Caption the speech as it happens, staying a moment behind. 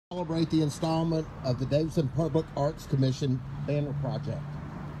Celebrate the installment of the Davidson Public Arts Commission banner project.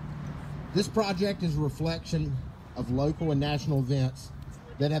 This project is a reflection of local and national events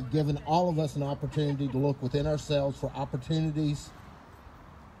that have given all of us an opportunity to look within ourselves for opportunities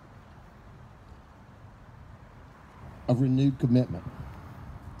of renewed commitment.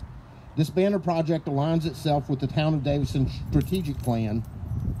 This banner project aligns itself with the Town of Davidson's strategic plan,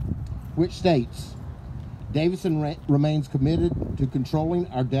 which states, Davidson remains committed to controlling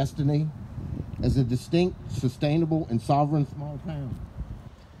our destiny as a distinct, sustainable, and sovereign small town.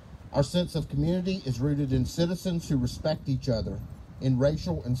 Our sense of community is rooted in citizens who respect each other, in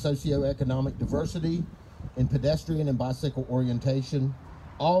racial and socioeconomic diversity, in pedestrian and bicycle orientation,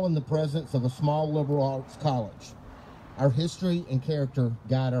 all in the presence of a small liberal arts college. Our history and character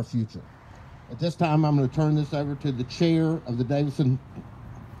guide our future. At this time, I'm going to turn this over to the chair of the Davidson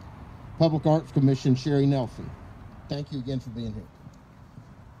Public Arts Commission, Sherry Nelson. Thank you again for being here.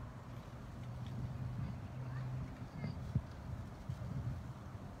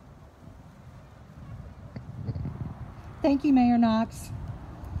 Thank you, Mayor Knox.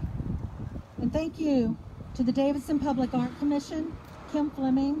 And thank you to the Davidson Public Art Commission, Kim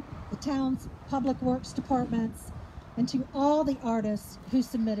Fleming, the town's Public Works departments, and to all the artists who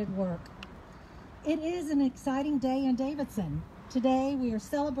submitted work. It is an exciting day in Davidson. Today we are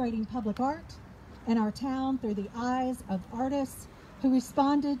celebrating public art and our town through the eyes of artists who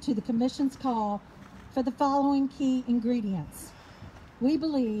responded to the Commission's call for the following key ingredients. We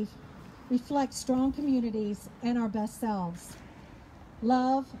believe reflect strong communities and our best selves.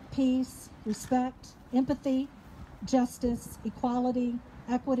 Love, peace, respect, empathy, justice, equality,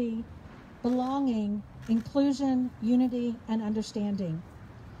 equity, belonging, inclusion, unity, and understanding.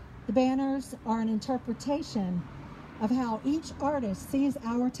 The banners are an interpretation of how each artist sees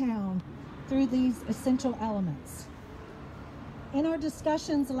our town through these essential elements. In our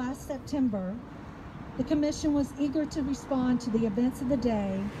discussions last September, the Commission was eager to respond to the events of the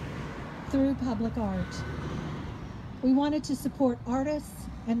day through public art. We wanted to support artists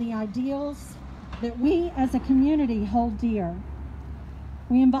and the ideals that we as a community hold dear.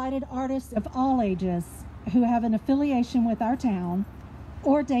 We invited artists of all ages who have an affiliation with our town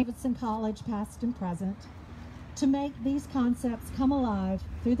or Davidson College, past and present, to make these concepts come alive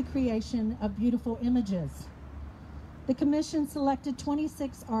through the creation of beautiful images. The Commission selected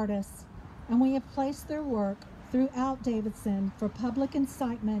 26 artists, and we have placed their work throughout Davidson for public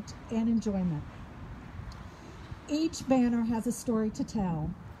incitement and enjoyment. Each banner has a story to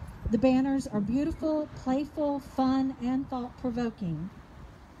tell. The banners are beautiful, playful, fun, and thought-provoking.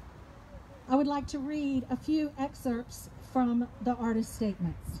 I would like to read a few excerpts from the artist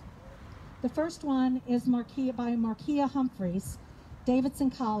statements. The first one is by Markia Humphreys,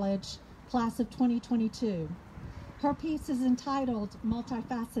 Davidson College, class of 2022. Her piece is entitled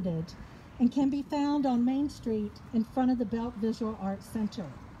Multifaceted and can be found on Main Street in front of the Belt Visual Arts Center.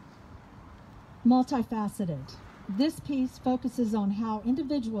 Multifaceted. This piece focuses on how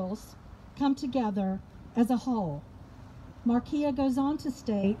individuals come together as a whole. Markia goes on to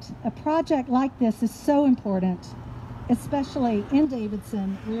state, a project like this is so important, especially in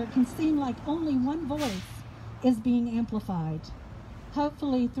Davidson, where it can seem like only one voice is being amplified.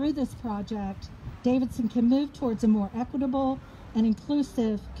 Hopefully, through this project, Davidson can move towards a more equitable and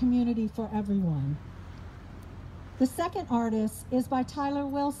inclusive community for everyone. The second artist is by Tyler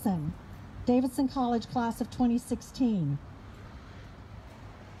Wilson, Davidson College, class of 2016.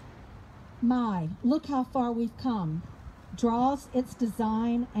 My, look how far we've come, draws its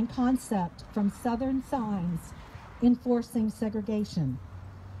design and concept from Southern signs enforcing segregation.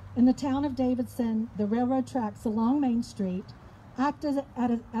 In the town of Davidson, the railroad tracks along Main Street act as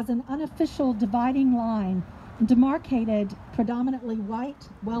an unofficial dividing line and demarcated predominantly white,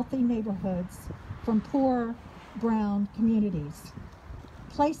 wealthy neighborhoods from poor, brown communities.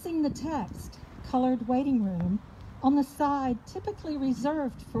 Placing the text, colored waiting room, on the side typically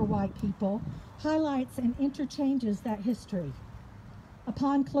reserved for white people highlights and interchanges that history.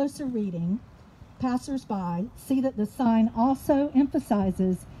 Upon closer reading, passers-by see that the sign also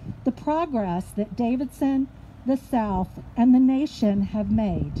emphasizes the progress that Davidson, the South, and the nation have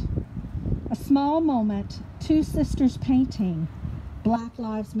made. A small moment, two sisters painting, Black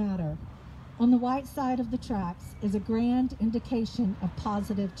Lives Matter. On the white side of the tracks is a grand indication of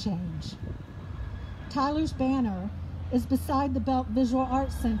positive change. Tyler's banner is beside the Belt Visual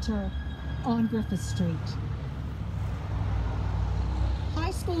Arts Center on Griffith Street.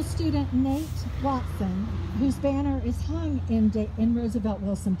 High school student Nate Watson, whose banner is hung in Roosevelt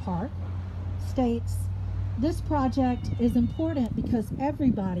Wilson Park, states, "This project is important because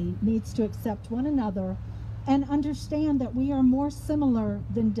everybody needs to accept one another and understand that we are more similar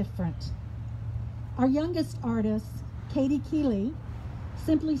than different. Our youngest artist, Katie Keeley,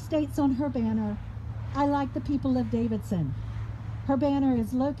 simply states on her banner, "I like the people of Davidson." Her banner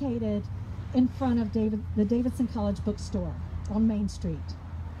is located in front of the Davidson College Bookstore on Main Street.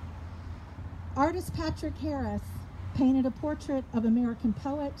 Artist Patrick Harris painted a portrait of American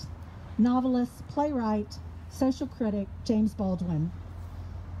poet, novelist, playwright, social critic James Baldwin.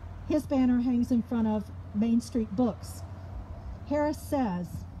 His banner hangs in front of Main Street Books. Harris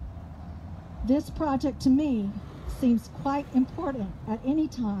says, "This project to me seems quite important at any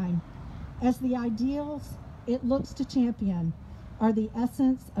time, as the ideals it looks to champion are the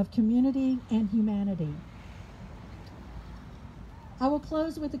essence of community and humanity." I will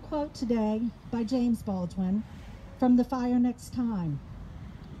close with a quote today by James Baldwin from The Fire Next Time.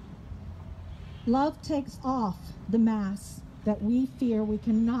 "Love takes off the mask that we fear we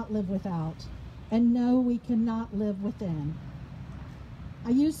cannot live without and know we cannot live within." I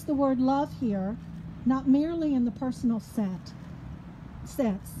use the word love here not merely in the personal sense,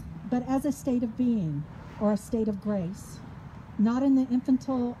 but as a state of being or a state of grace, not in the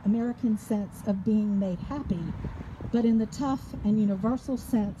infantile American sense of being made happy, but in the tough and universal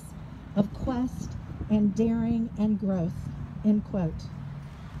sense of quest and daring and growth, end quote.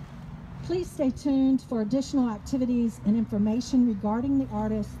 Please stay tuned for additional activities and information regarding the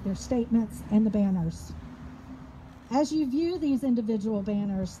artists, their statements, and the banners. As you view these individual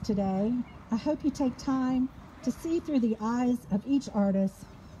banners today, I hope you take time to see through the eyes of each artist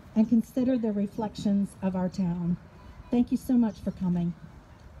and consider the reflections of our town. Thank you so much for coming.